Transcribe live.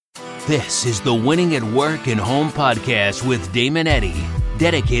This is the Winning at Work and Home podcast with Damon Eddy,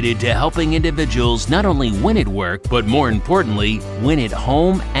 dedicated to helping individuals not only win at work, but more importantly, win at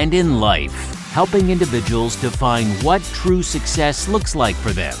home and in life, helping individuals define what true success looks like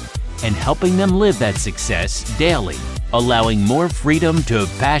for them and helping them live that success daily, allowing more freedom to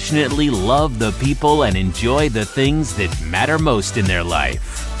passionately love the people and enjoy the things that matter most in their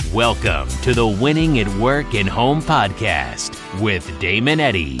life. Welcome to the Winning at Work and Home podcast with Damon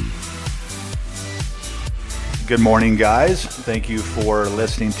Eddy. Good morning, guys. Thank you for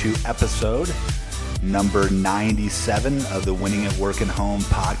listening to episode number 97 of the Winning at Work and Home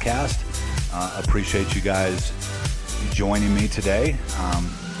podcast. Appreciate you guys joining me today.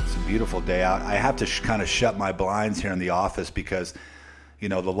 It's a beautiful day out. I have to kind of shut my blinds here in the office because, you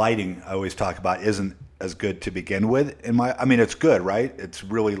know, the lighting I always talk about isn't as good to begin with. It's good, right? It's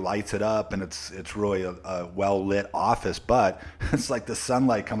really lights it up and it's really a well-lit office, but it's like the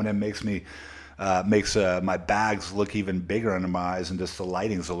sunlight coming in makes my bags look even bigger under my eyes, and just the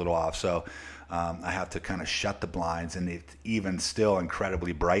lighting's a little off. So I have to kind of shut the blinds, and it's even still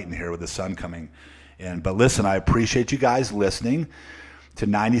incredibly bright in here with the sun coming in. But listen, I appreciate you guys listening to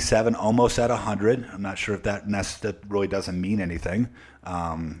 97, almost at 100. I'm not sure if that really doesn't mean anything,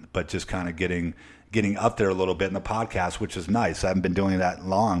 but just kind of getting up there a little bit in the podcast, which is nice. I haven't been doing that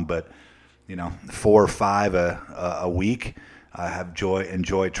long, but 4 or 5 a week I have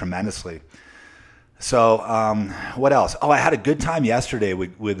enjoyed tremendously. So what else? Oh, I had a good time yesterday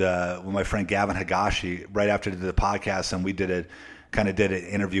with my friend Gavin Higashi right after the podcast, and we did an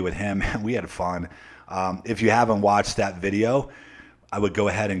interview with him, and we had fun. If you haven't watched that video, I would go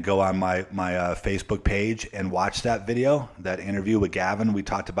ahead and go on my Facebook page and watch that video, that interview with Gavin. We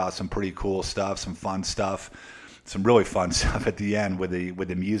talked about some pretty cool stuff, some fun stuff, some really fun stuff at the end with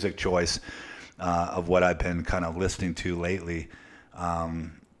the music choice of what I've been kind of listening to lately.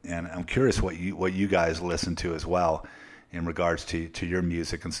 And I'm curious what you guys listen to as well in regards to your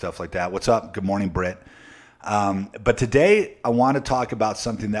music and stuff like that. What's up? Good morning, Britt. But today I want to talk about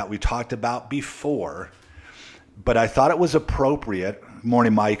something that we talked about before, but I thought it was appropriate,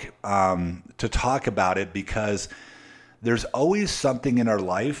 morning, Mike, to talk about it because there's always something in our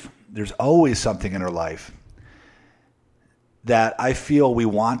life. There's always something in our life that I feel we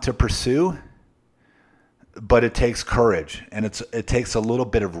want to pursue, but it takes courage, and it takes a little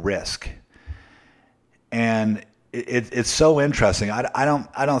bit of risk. And it's so interesting. I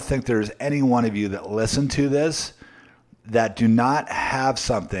don't think there's any one of you that listen to this that do not have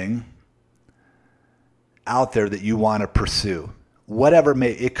something out there that you want to pursue. Whatever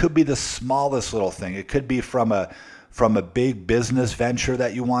it could be the smallest little thing. It could be from a big business venture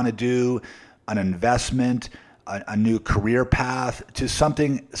that you want to do, an investment, a new career path, to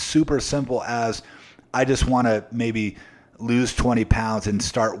something super simple as I just want to maybe lose 20 pounds and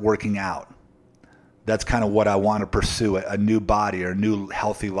start working out. That's kind of what I want to pursue, a new body or a new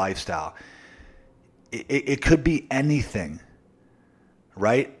healthy lifestyle. It could be anything,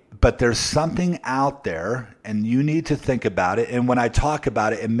 right? But there's something out there, and you need to think about it. And when I talk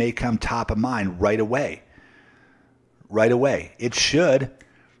about it, it may come top of mind right away. Right away. It should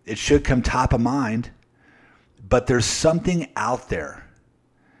come top of mind, but there's something out there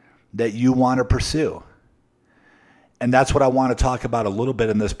that you want to pursue. And that's what I want to talk about a little bit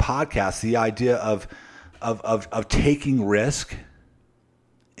in this podcast, the idea of taking risk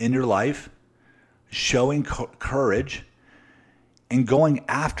in your life, showing courage, and going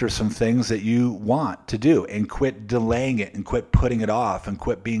after some things that you want to do, and quit delaying it and quit putting it off and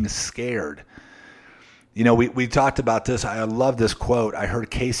quit being scared. We talked about this. I love this quote. I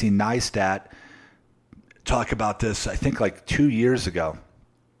heard Casey Neistat talk about this, I think like 2 years ago.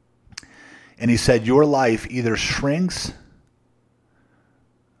 And he said, your life either shrinks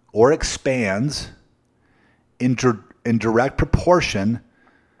or expands in direct proportion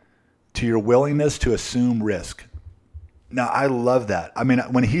to your willingness to assume risk. Now, I love that. I mean,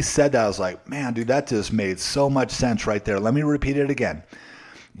 when he said that, I was like, man, dude, that just made so much sense right there. Let me repeat it again.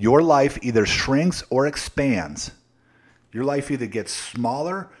 Your life either shrinks or expands. Your life either gets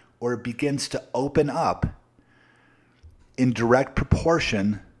smaller or it begins to open up in direct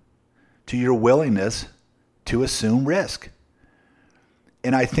proportion to your willingness to assume risk.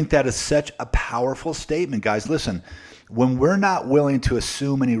 And I think that is such a powerful statement, guys. Listen, when we're not willing to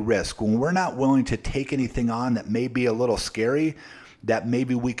assume any risk, when we're not willing to take anything on that may be a little scary, that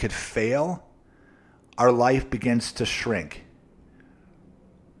maybe we could fail, our life begins to shrink.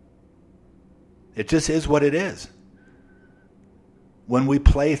 It just is what it is. When we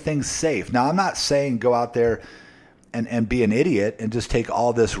play things safe. Now, I'm not saying go out there and be an idiot and just take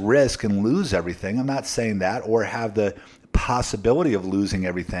all this risk and lose everything. I'm not saying that, or have the possibility of losing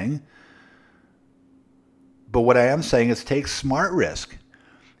everything. But what I am saying is take smart risk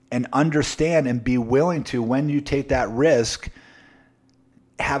and understand and be willing to, when you take that risk,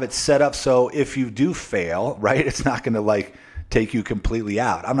 have it set up so if you do fail, right, it's not going to like take you completely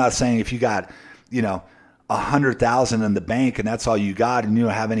out. I'm not saying if you got, $100,000 in the bank and that's all you got and you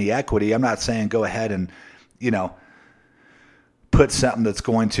don't have any equity, I'm not saying go ahead and, put something that's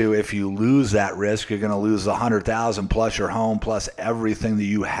going to, if you lose that risk, you're going to lose 100,000 plus your home plus everything that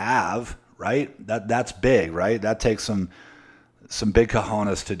you have, right? That's big, right? That takes some big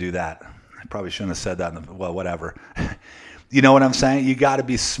cojones to do that. I probably shouldn't have said that. Whatever. You know what I'm saying? You got to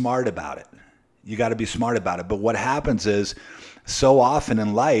be smart about it. But what happens is, so often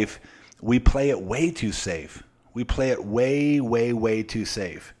in life, we play it way too safe. We play it way, way, way too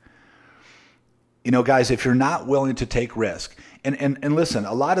safe. Guys, if you're not willing to take risk, and listen,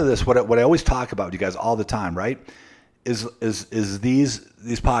 a lot of this, what I always talk about with you guys all the time, right, is these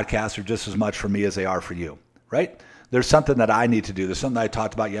podcasts are just as much for me as they are for you, right? There's something that I need to do. There's something I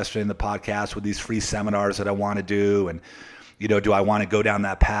talked about yesterday in the podcast with these free seminars that I want to do, and do I want to go down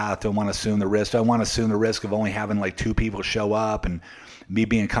that path? Do I want to assume the risk? Do I want to assume the risk of only having like 2 people show up and me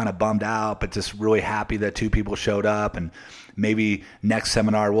being kind of bummed out, but just really happy that 2 people showed up, and maybe next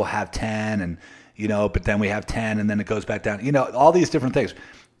seminar we'll have 10, and but then we have 10 and then it goes back down. All these different things.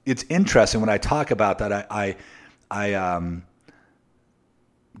 It's interesting when I talk about that. I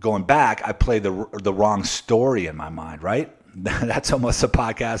going back, I play the wrong story in my mind, right? That's almost a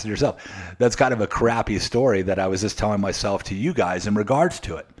podcast in yourself. That's kind of a crappy story that I was just telling myself to you guys in regards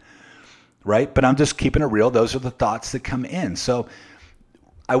to it, right? But I'm just keeping it real. Those are the thoughts that come in. So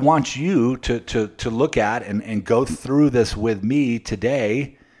I want you to look at and go through this with me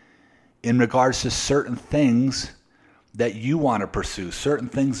today in regards to certain things that you want to pursue, certain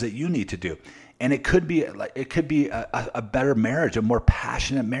things that you need to do. And it could be a better marriage, a more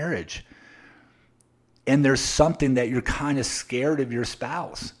passionate marriage. And there's something that you're kind of scared of your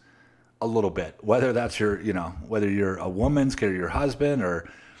spouse a little bit, whether that's whether you're a woman scared of your husband, or,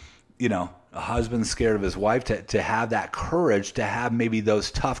 a husband scared of his wife, to have that courage to have maybe those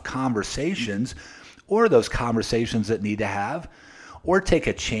tough conversations, or those conversations that need to have, or take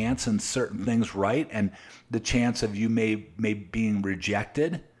a chance in certain things, right? And the chance of you may being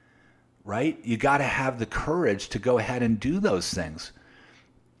rejected, right? You got to have the courage to go ahead and do those things.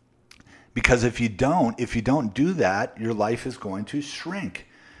 Because if you don't do that, your life is going to shrink.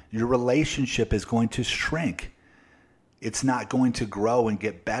 Your relationship is going to shrink. It's not going to grow and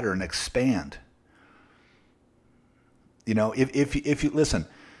get better and expand. If you listen,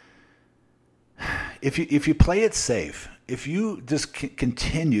 if you play it safe, if you just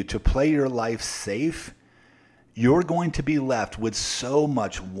continue to play your life safe, you're going to be left with so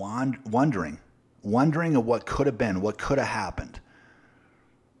much wondering of what could have been, what could have happened.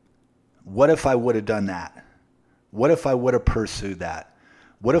 What if I would have done that? What if I would have pursued that?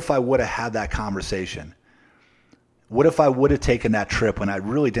 What if I would have had that conversation? What if I would have taken that trip when I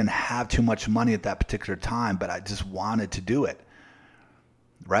really didn't have too much money at that particular time, but I just wanted to do it,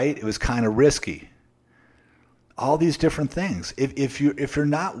 right? It was kind of risky. All these different things. If you're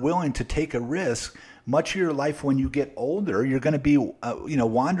not willing to take a risk, much of your life when you get older, you're going to be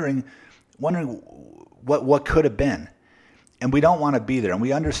wondering what could have been, and we don't want to be there. And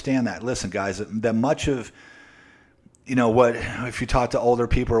we understand that. Listen, guys, that much of what, if you talk to older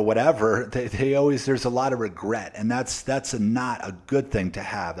people or whatever, they always, there's a lot of regret, and that's not a good thing to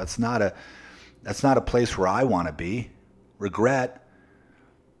have. That's not a place where I want to be. Regret.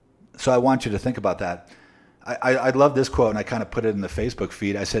 So I want you to think about that. I love this quote, and I kind of put it in the Facebook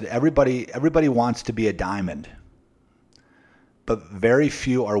feed. I said, everybody wants to be a diamond, but very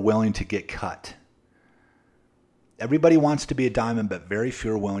few are willing to get cut. Everybody wants to be a diamond, but very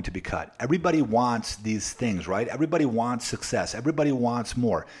few are willing to be cut. Everybody wants these things, right? Everybody wants success. Everybody wants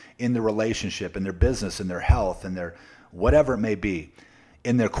more in their relationship, in their business, in their health, in their whatever it may be,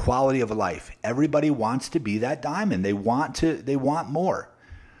 in their quality of life. Everybody wants to be that diamond. They want more.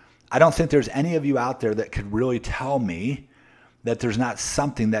 I don't think there's any of you out there that could really tell me that there's not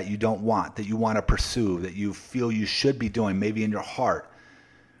something that you don't want, that you want to pursue, that you feel you should be doing, maybe in your heart,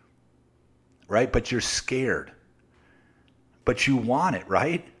 right? But you're scared. But you want it,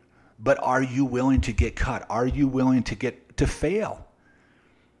 right? But are you willing to get cut? Are you willing to fail?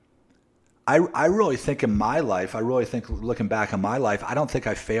 I really think in my life, looking back on my life, I don't think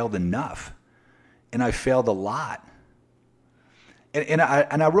I failed enough. And I failed a lot. And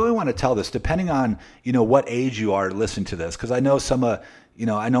I really want to tell this, depending on, what age you are to listen to this, because I know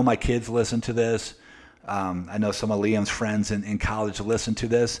I know my kids listen to this. I know some of Liam's friends in college listen to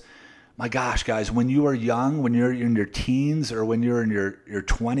this. My gosh, guys, when you are young, when you're in your teens or when you're in your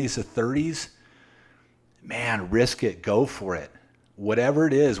 20s or 30s, man, risk it. Go for it. Whatever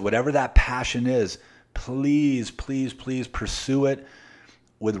it is, whatever that passion is, please, please, please pursue it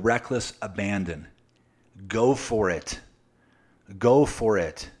with reckless abandon. Go for it. Go for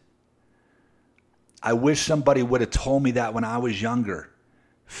it. I wish somebody would have told me that when I was younger.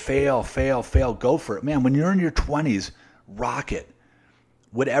 Fail, fail, fail. Go for it. Man, when you're in your 20s, rock it.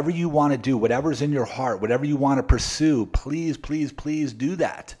 Whatever you want to do, whatever's in your heart, whatever you want to pursue, please, please, please do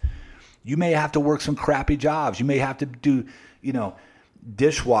that. You may have to work some crappy jobs. You may have to do,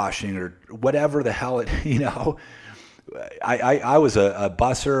 dishwashing or whatever the hell it, I was a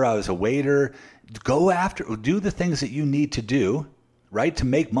busser. I was a waiter. Do the things that you need to do, right? To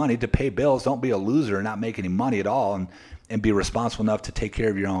make money, to pay bills. Don't be a loser and not make any money at all and be responsible enough to take care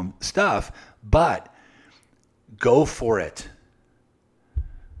of your own stuff. But go for it.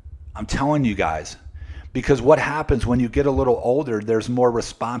 I'm telling you guys, because what happens when you get a little older, there's more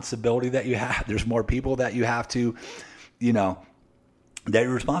responsibility that you have. There's more people that you have to, that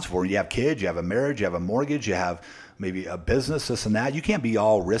you're responsible for. You have kids, you have a marriage, you have a mortgage, you have maybe a business, this and that. You can't be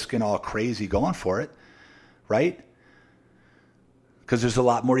all risking, all crazy going for it, right? Because there's a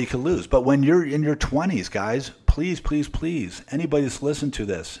lot more you can lose. But when you're in your 20s, guys, please, please, please, anybody that's listened to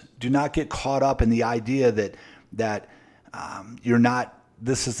this, do not get caught up in the idea that you're not,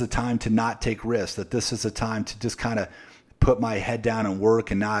 this is the time to not take risks, that this is the time to just kind of put my head down and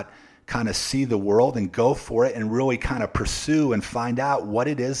work and not kind of see the world and go for it and really kind of pursue and find out what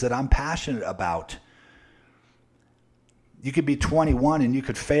it is that I'm passionate about. You could be 21 and you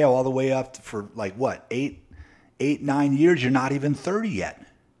could fail all the way up for 9 years. You're not even 30 yet.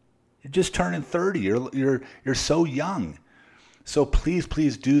 You're just turning 30. You're so young. So please,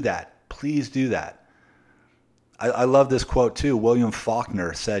 please do that. Please do that. I love this quote too. William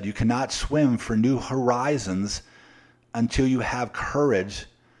Faulkner said, "You cannot swim for new horizons until you have courage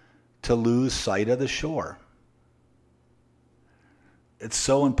to lose sight of the shore." It's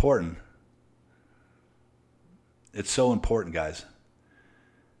so important. It's so important, guys.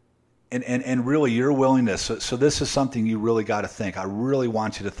 And really your willingness. So this is something you really got to think. I really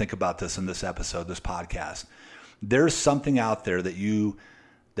want you to think about this in this episode, this podcast. There's something out there that you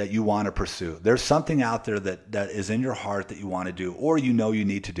want to pursue. There's something out there that is in your heart that you want to do, or you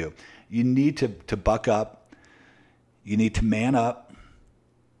need to do. You need to buck up. You need to man up.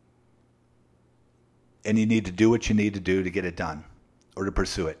 And you need to do what you need to do to get it done or to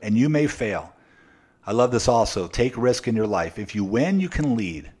pursue it. And you may fail. I love this also. Take risk in your life. If you win, you can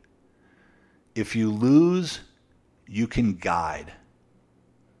lead. If you lose, you can guide.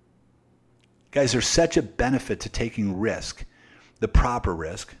 Guys, there's such a benefit to taking risk, the proper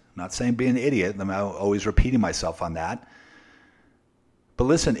risk. I'm not saying be an idiot. I'm always repeating myself on that. But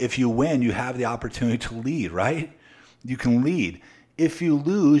listen, if you win, you have the opportunity to lead, right? You can lead. If you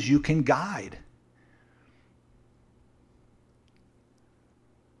lose, you can guide.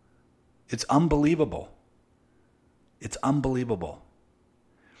 It's unbelievable. It's unbelievable.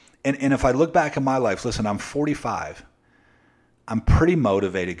 And if I look back in my life, listen, I'm 45. I'm a pretty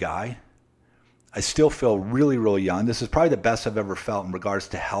motivated guy. I still feel really, really young. This is probably the best I've ever felt in regards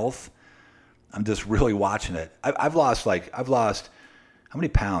to health. I'm just really watching it. I've lost how many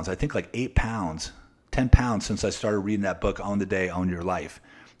pounds? I think 8 pounds, 10 pounds since I started reading that book, Own the Day, Own Your Life.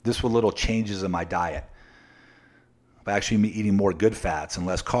 This with little changes in my diet. By actually eating more good fats and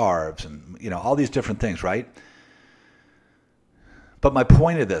less carbs and, all these different things, right? But my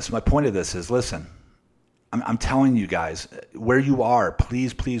point of this is, listen, I'm telling you guys, where you are,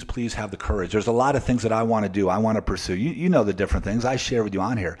 please, please, please have the courage. There's a lot of things that I want to do. I want to pursue. You know the different things I share with you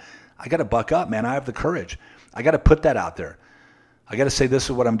on here. I got to buck up, man. I have the courage. I got to put that out there. I got to say, this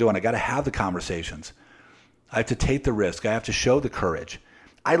is what I'm doing. I got to have the conversations. I have to take the risk. I have to show the courage.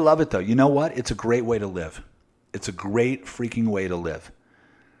 I love it, though. You know what? It's a great way to live. It's a great freaking way to live.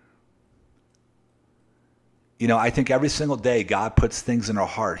 I think every single day God puts things in our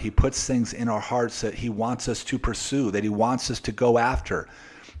heart. He puts things in our hearts that he wants us to pursue, that he wants us to go after.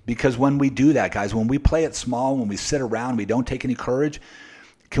 Because when we do that, guys, when we play it small, when we sit around, we don't take any courage,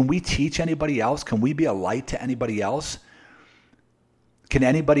 can we teach anybody else? Can we be a light to anybody else? Can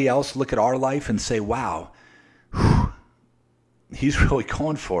anybody else look at our life and say, wow, he's really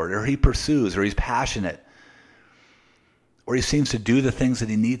going for it, or he pursues, or he's passionate, or he seems to do the things that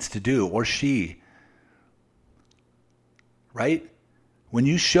he needs to do, or she. Right? When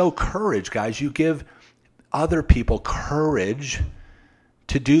you show courage, guys, you give other people courage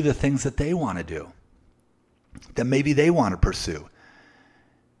to do the things that they want to do, that maybe they want to pursue.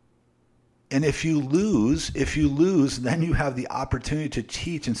 And if you lose, then you have the opportunity to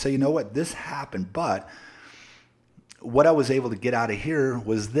teach and say, you know what, this happened, but what I was able to get out of here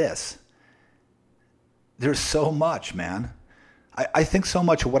was this. There's so much, man. I think so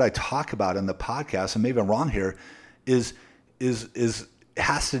much of what I talk about in the podcast, and maybe I'm wrong here, is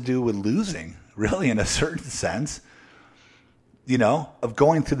has to do with losing, really, in a certain sense, of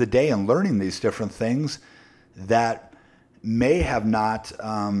going through the day and learning these different things that may have not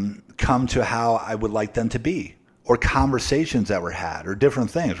come to how I would like them to be, or conversations that were had, or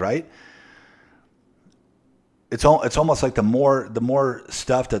different things, right? It's almost like the more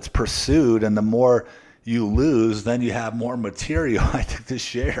stuff that's pursued and the more you lose, then you have more material, I think, to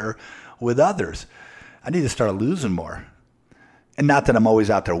share with others. I need to start losing more. And not that I'm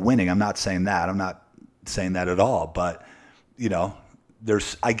always out there winning. I'm not saying that. I'm not saying that at all. But,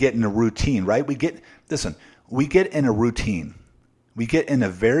 I get in a routine, right? We get in a routine. We get in a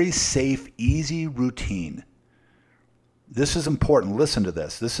very safe, easy routine. This is important. Listen to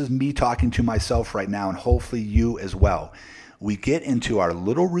this. This is me talking to myself right now, and hopefully you as well. We get into our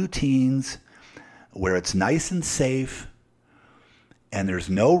little routines where it's nice and safe and there's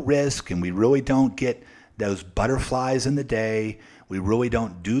no risk, and we really don't get those butterflies in the day. We really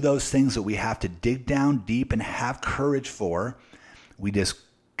don't do those things that we have to dig down deep and have courage for. We just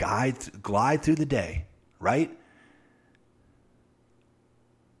glide through the day, right?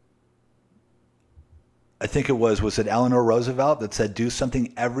 I think it was it Eleanor Roosevelt that said, do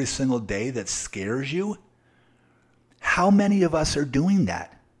something every single day that scares you? How many of us are doing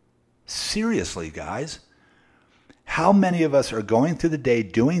that? Seriously, guys. How many of us are going through the day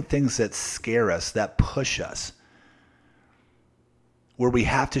doing things that scare us, that push us, where we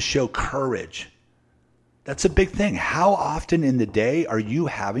have to show courage? That's a big thing. How often in the day are you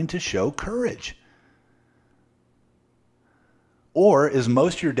having to show courage? Or is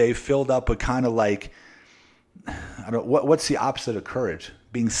most of your day filled up with kind of like, what's the opposite of courage?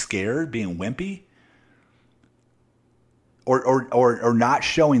 Being scared, being wimpy? Or not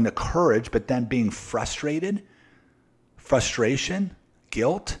showing the courage, but then being frustrated, frustration,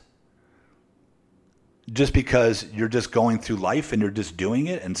 guilt, just because you're just going through life and you're just doing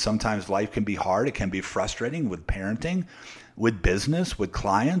it. And sometimes life can be hard. It can be frustrating with parenting, with business, with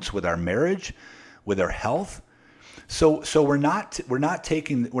clients, with our marriage, with our health. So we're not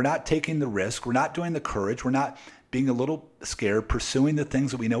taking the risk. We're not doing the courage. We're not being a little scared, pursuing the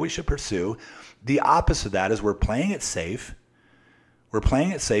things that we know we should pursue. The opposite of that is we're playing it safe. We're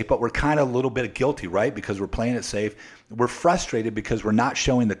playing it safe, but we're kind of a little bit guilty, right? Because we're playing it safe. We're frustrated because we're not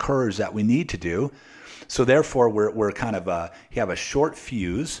showing the courage that we need to do. So therefore, we're kind of you have a short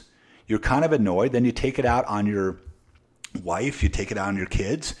fuse. You're kind of annoyed. Then you take it out on your wife. You take it out on your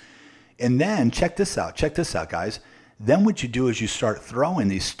kids. And then check this out, guys. Then what you do is you start throwing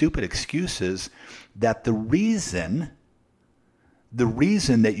these stupid excuses that the reason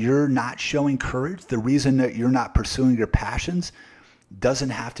that you're not showing courage, the reason that you're not pursuing your passions doesn't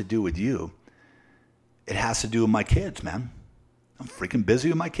have to do with you. It has to do with my kids, man. I'm freaking busy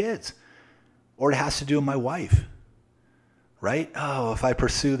with my kids. Or it has to do with my wife, right? Oh, if I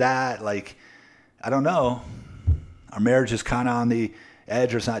pursue that, I don't know. Our marriage is kind of on the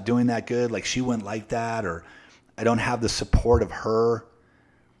edge, or it's not doing that good. Like, she wouldn't like that, or I don't have the support of her.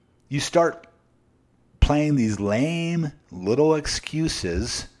 You start playing these lame little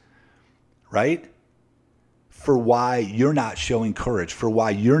excuses, right? For why you're not showing courage, for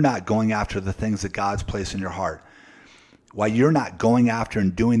why you're not going after the things that God's placed in your heart, why you're not going after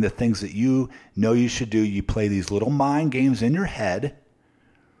and doing the things that you know you should do. You play these little mind games in your head,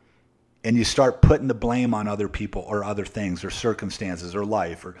 and you start putting the blame on other people or other things or circumstances or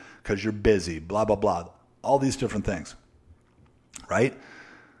life, or because you're busy, blah, blah, blah. All these different things, right?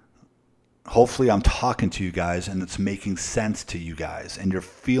 Hopefully I'm talking to you guys and it's making sense to you guys and you're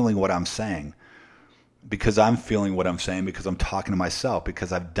feeling what I'm saying, because I'm feeling what I'm saying, because I'm talking to myself,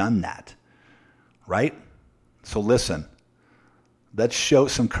 because I've done that, right? So listen, let's show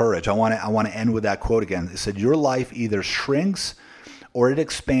some courage. I want to end with that quote again. It said, your life either shrinks or it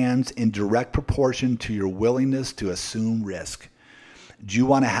expands in direct proportion to your willingness to assume risk. Do you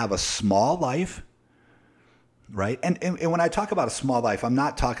want to have a small life? Right? And when I talk about a small life, I'm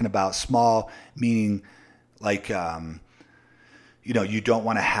not talking about small meaning like, you don't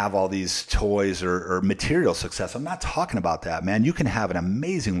want to have all these toys or material success. I'm not talking about that, man. You can have an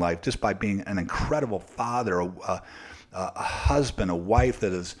amazing life just by being an incredible father, a husband, a wife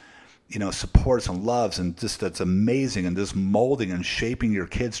that is, supports and loves and just that's amazing, and just molding and shaping your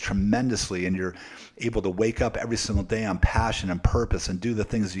kids tremendously. And you're able to wake up every single day on passion and purpose and do the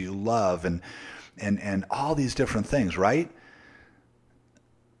things that you love and all these different things, right?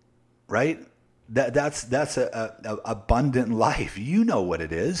 right? That's a abundant life. You know what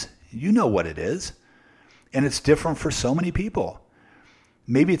it is. You know what it is. And it's different for so many people.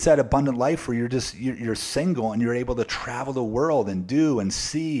 Maybe it's that abundant life where you're single and you're able to travel the world and do and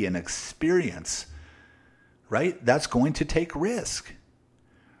see and experience, right? That's going to take risk.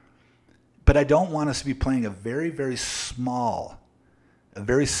 But I don't want us to be playing a very, very small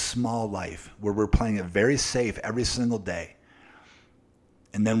life where we're playing it very safe every single day.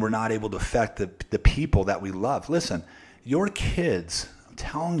 And then we're not able to affect the people that we love. Listen, your kids, I'm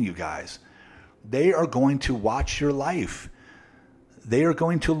telling you guys, they are going to watch your life. They are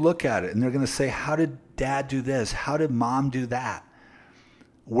going to look at it and they're going to say, how did dad do this? How did mom do that?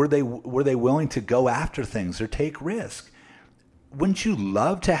 Were they willing to go after things or take risk? Wouldn't you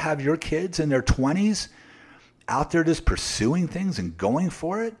love to have your kids in their 20s out there just pursuing things and going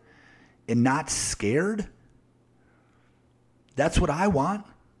for it and not scared? That's what I want.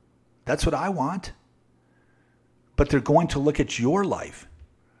 That's what I want. But they're going to look at your life.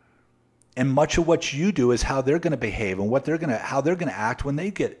 And much of what you do is how they're going to behave and how they're going to act when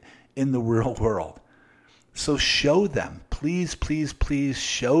they get in the real world. So show them, please, please, please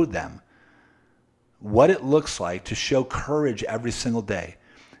show them what it looks like to show courage every single day,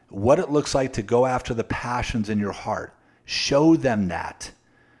 what it looks like to go after the passions in your heart. Show them that.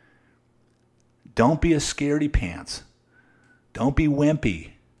 Don't be a scaredy pants. Don't be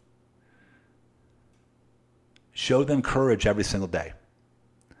wimpy. Show them courage every single day.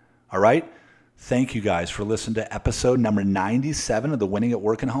 All right? Thank you guys for listening to episode number 97 of the Winning at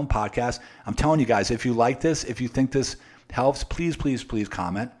Work and Home podcast. I'm telling you guys, if you like this, if you think this helps, please, please, please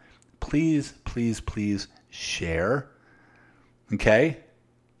comment. Please, please, please share. Okay?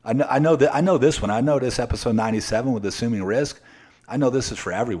 I know this one. I know this episode 97 with Assuming Risk. I know this is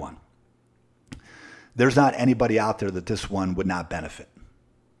for everyone. There's not anybody out there that this one would not benefit.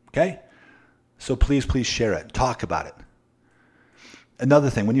 Okay? So please, please share it. Talk about it.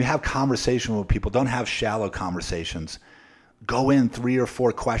 Another thing, when you have conversation with people, don't have shallow conversations. Go in 3 or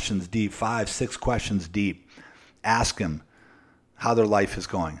 4 questions deep, 5, 6 questions deep. Ask them how their life is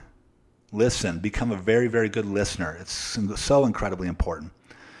going. Listen. Become a very, very good listener. It's so incredibly important.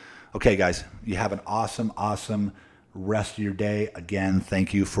 Okay, guys, you have an awesome, awesome rest of your day. Again,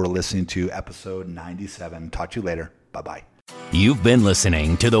 thank you for listening to episode 97. Talk to you later. Bye-bye. You've been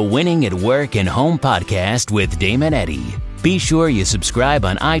listening to the Winning at Work and Home podcast with Damon Eddy. Be sure you subscribe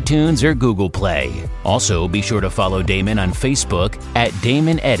on iTunes or Google Play. Also, be sure to follow Damon on Facebook at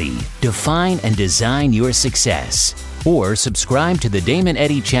Damon Eddy. Define and design your success. Or subscribe to the Damon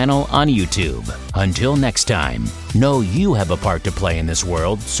Eddy channel on YouTube. Until next time, know you have a part to play in this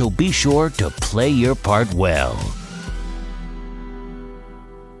world, so be sure to play your part well.